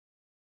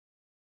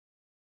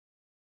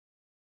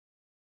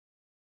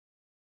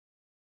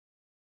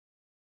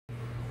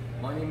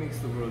makes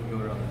the world go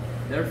round.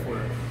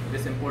 Therefore, it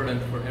is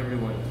important for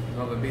everyone to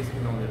have a basic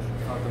knowledge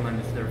of how to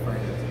manage their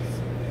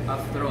finances.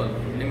 After all,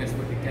 it limits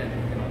what you can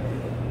and cannot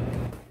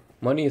do.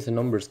 Money is a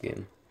numbers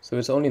game, so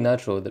it's only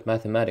natural that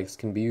mathematics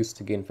can be used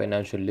to gain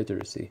financial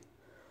literacy.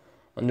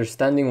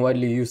 Understanding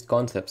widely used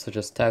concepts such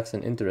as tax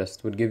and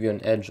interest would give you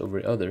an edge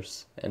over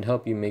others and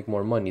help you make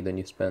more money than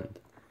you spend.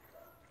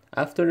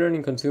 After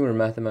learning consumer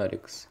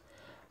mathematics,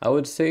 I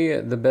would say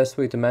the best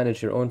way to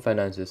manage your own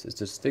finances is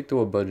to stick to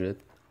a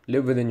budget,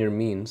 live within your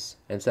means,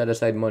 and set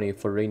aside money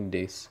for rainy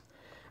days,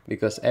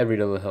 because every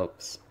little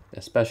helps,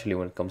 especially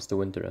when it comes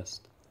to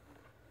interest.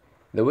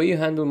 The way you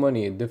handle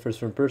money differs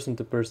from person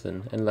to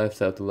person and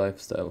lifestyle to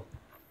lifestyle.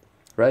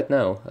 Right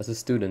now, as a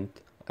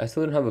student, I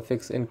still don't have a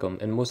fixed income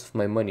and most of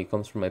my money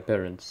comes from my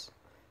parents,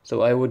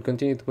 so I would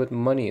continue to put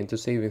money into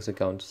savings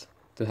accounts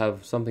to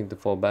have something to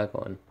fall back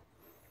on.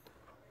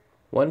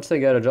 Once I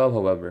get a job,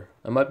 however,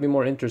 I might be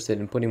more interested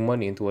in putting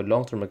money into a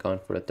long-term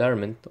account for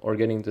retirement or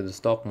getting into the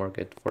stock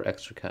market for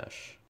extra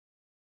cash.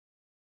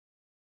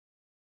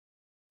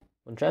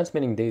 When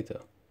transmitting data,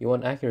 you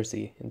want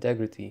accuracy,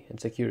 integrity, and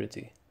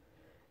security.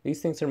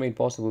 These things are made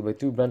possible by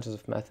two branches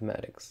of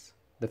mathematics.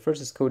 The first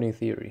is coding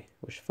theory,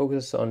 which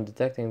focuses on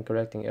detecting and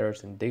correcting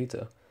errors in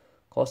data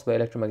caused by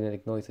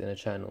electromagnetic noise in a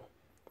channel.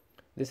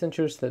 This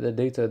ensures that the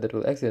data that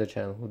will exit a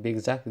channel will be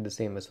exactly the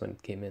same as when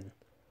it came in.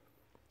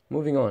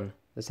 Moving on,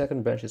 the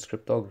second branch is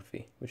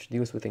cryptography, which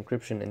deals with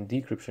encryption and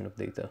decryption of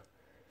data.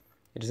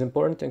 It is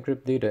important to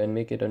encrypt data and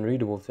make it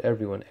unreadable to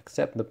everyone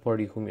except the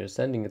party whom you are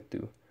sending it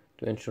to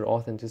ensure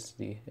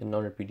authenticity and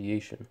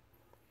non-repudiation.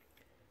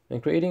 When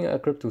creating a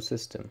crypto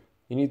system,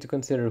 you need to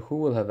consider who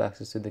will have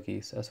access to the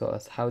keys as well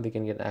as how they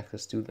can get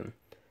access to them.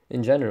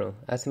 In general,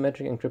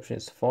 asymmetric encryption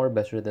is far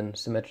better than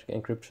symmetric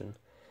encryption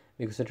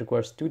because it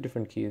requires two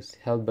different keys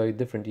held by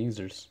different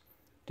users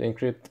to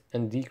encrypt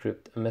and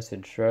decrypt a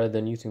message rather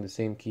than using the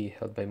same key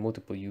held by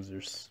multiple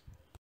users.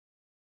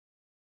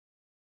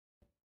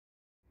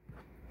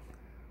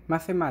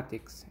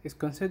 Mathematics is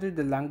considered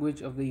the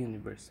language of the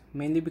universe,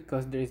 mainly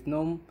because there is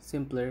no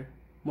simpler,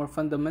 more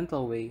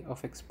fundamental way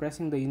of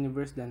expressing the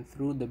universe than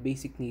through the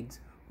basic needs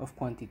of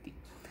quantity,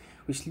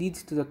 which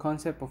leads to the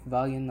concept of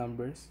value in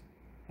numbers,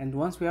 and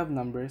once we have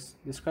numbers,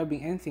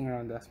 describing anything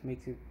around us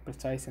makes it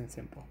precise and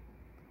simple.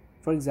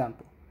 For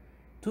example,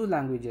 two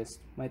languages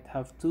might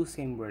have two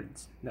same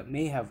words that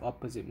may have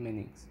opposite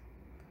meanings.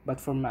 But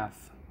for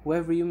math,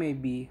 whoever you may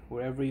be,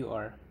 wherever you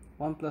are,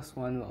 1 plus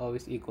 1 will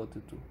always equal to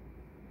 2.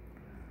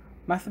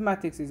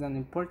 Mathematics is an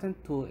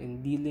important tool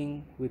in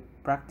dealing with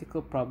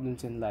practical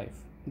problems in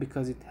life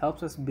because it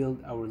helps us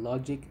build our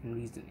logic and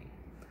reasoning.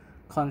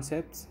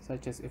 Concepts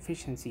such as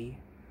efficiency,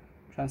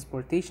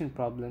 transportation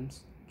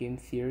problems, game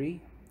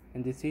theory,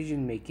 and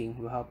decision making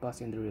will help us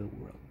in the real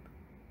world.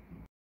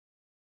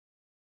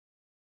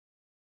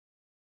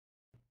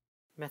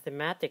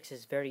 Mathematics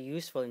is very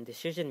useful in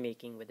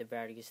decision-making with the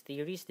various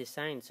theories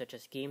designed such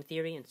as game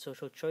theory and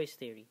social choice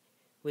theory.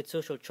 With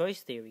social choice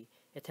theory,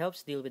 it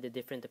helps deal with the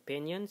different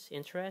opinions,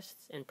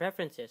 interests, and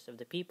preferences of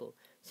the people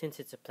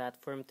since it's a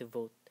platform to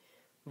vote.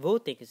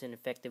 Voting is an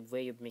effective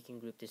way of making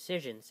group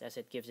decisions as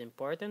it gives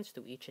importance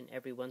to each and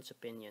everyone's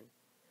opinion.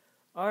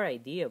 Our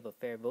idea of a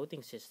fair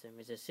voting system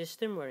is a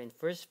system wherein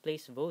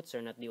first-place votes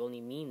are not the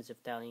only means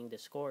of tallying the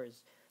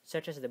scores,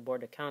 such as the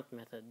board account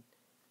method.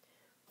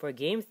 For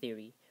game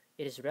theory,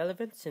 it is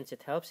relevant since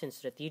it helps in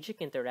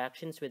strategic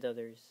interactions with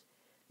others.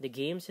 The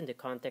games in the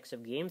context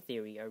of game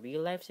theory are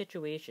real-life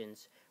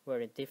situations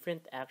where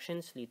different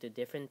actions lead to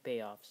different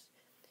payoffs.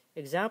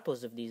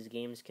 Examples of these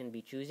games can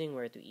be choosing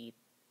where to eat.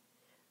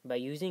 By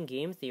using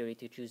game theory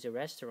to choose a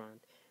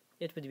restaurant,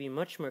 it would be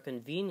much more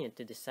convenient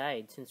to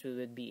decide since we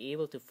would be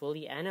able to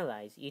fully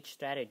analyze each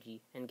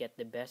strategy and get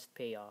the best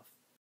payoff.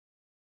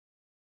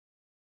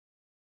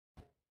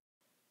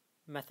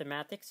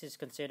 Mathematics is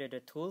considered a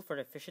tool for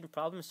efficient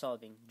problem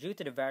solving due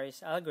to the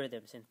various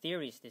algorithms and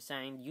theories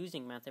designed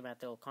using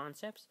mathematical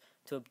concepts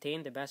to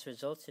obtain the best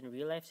results in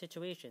real-life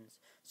situations,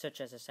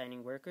 such as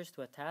assigning workers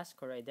to a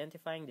task or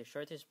identifying the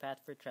shortest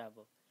path for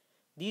travel.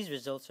 These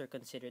results are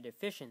considered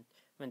efficient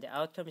when the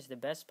outcome is the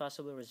best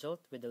possible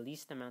result with the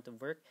least amount of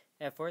work,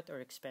 effort, or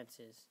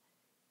expenses.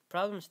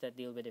 Problems that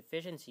deal with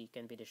efficiency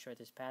can be the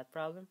shortest path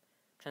problem,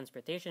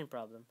 transportation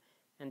problem,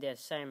 and the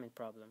assignment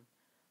problem.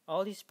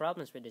 All these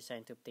problems were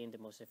designed to obtain the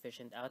most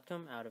efficient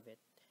outcome out of it.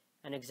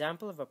 An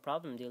example of a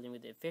problem dealing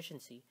with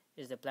efficiency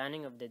is the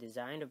planning of the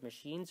design of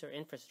machines or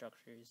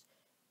infrastructures.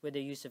 With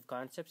the use of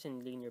concepts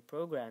in linear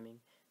programming,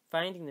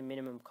 finding the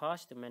minimum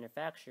cost to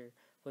manufacture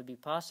would be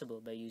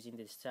possible by using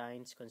the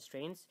design's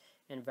constraints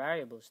and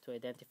variables to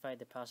identify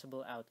the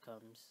possible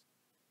outcomes.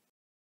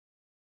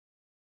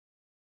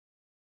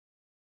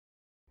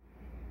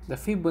 The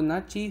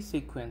Fibonacci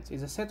sequence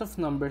is a set of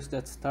numbers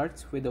that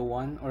starts with a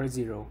 1 or a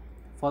 0,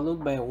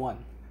 followed by a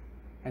 1,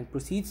 and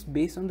proceeds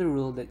based on the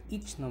rule that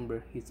each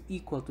number is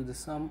equal to the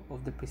sum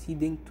of the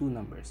preceding two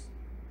numbers.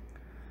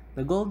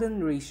 The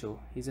golden ratio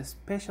is a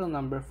special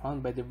number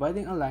found by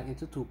dividing a line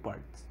into two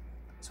parts,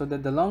 so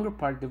that the longer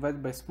part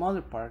divided by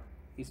smaller part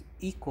is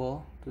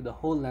equal to the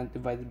whole length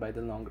divided by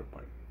the longer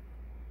part.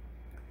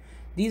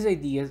 These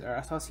ideas are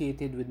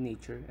associated with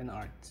nature and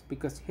arts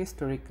because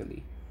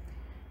historically,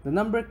 the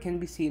number can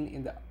be seen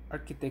in the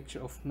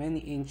architecture of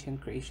many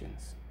ancient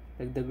creations,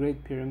 like the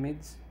Great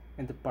Pyramids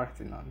and the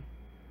Parthenon.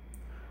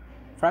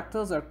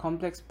 Fractals are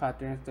complex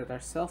patterns that are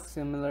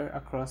self-similar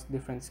across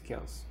different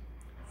scales.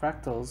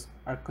 Fractals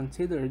are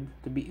considered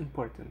to be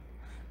important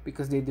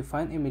because they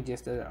define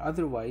images that are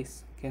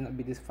otherwise cannot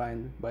be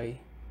defined by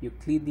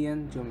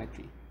Euclidean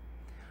geometry.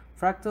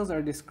 Fractals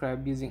are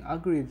described using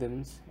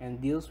algorithms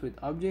and deals with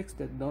objects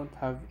that don't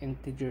have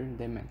integer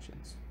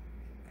dimensions.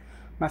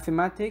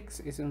 Mathematics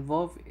is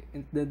involved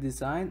in the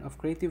design of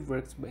creative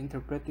works by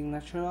interpreting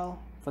natural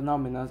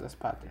phenomena as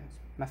patterns.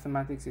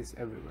 Mathematics is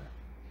everywhere.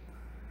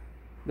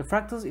 The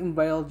fractals in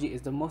biology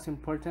is the most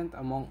important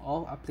among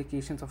all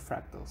applications of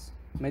fractals.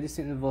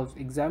 Medicine involves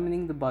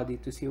examining the body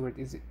to see where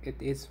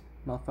it is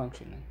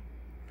malfunctioning.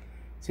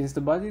 Since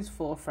the body is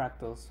full of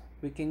fractals,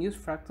 we can use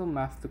fractal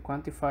math to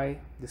quantify,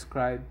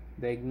 describe,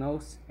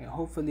 diagnose, and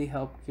hopefully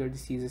help cure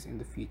diseases in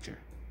the future.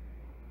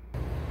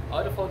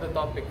 Out of all the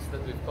topics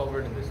that we've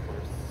covered in this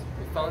course,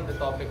 we found the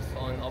topics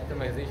on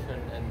optimization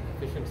and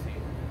efficiency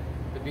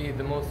to be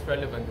the most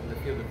relevant in the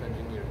field of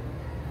engineering.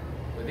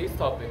 With these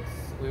topics,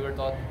 we were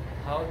taught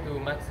how to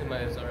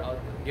maximize our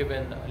output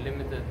given a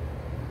limited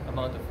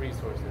amount of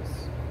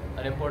resources,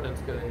 an important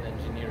skill in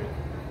engineering.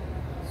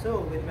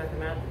 So, with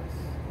mathematics,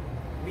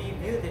 we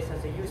view this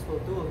as a useful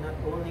tool not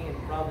only in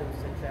problems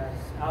such as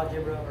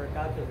algebra or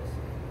calculus,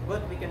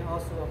 but we can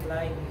also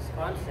apply these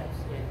concepts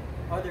in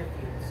other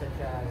fields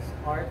such as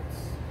arts,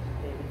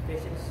 in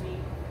efficiency,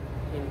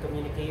 in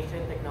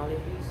communication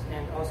technologies,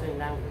 and also in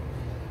language.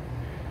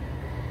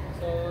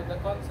 So the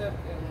concepts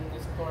in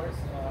this course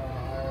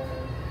are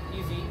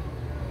easy.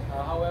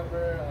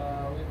 However,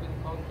 we've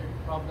encountered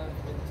problems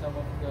with some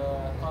of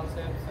the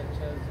concepts such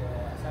as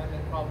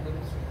assignment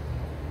problems,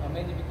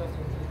 mainly because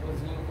it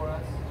was new for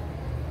us.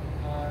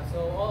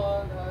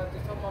 To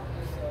sum up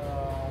this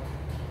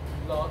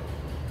blog,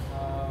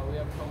 we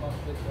have come up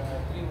with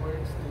 3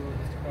 words to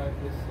describe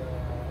this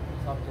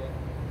subject.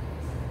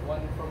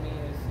 One for me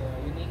is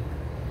unique.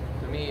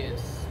 To me,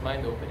 it's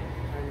mind-opening.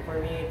 And for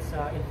me, it's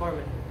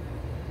informative.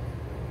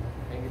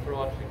 Thank you for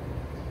watching.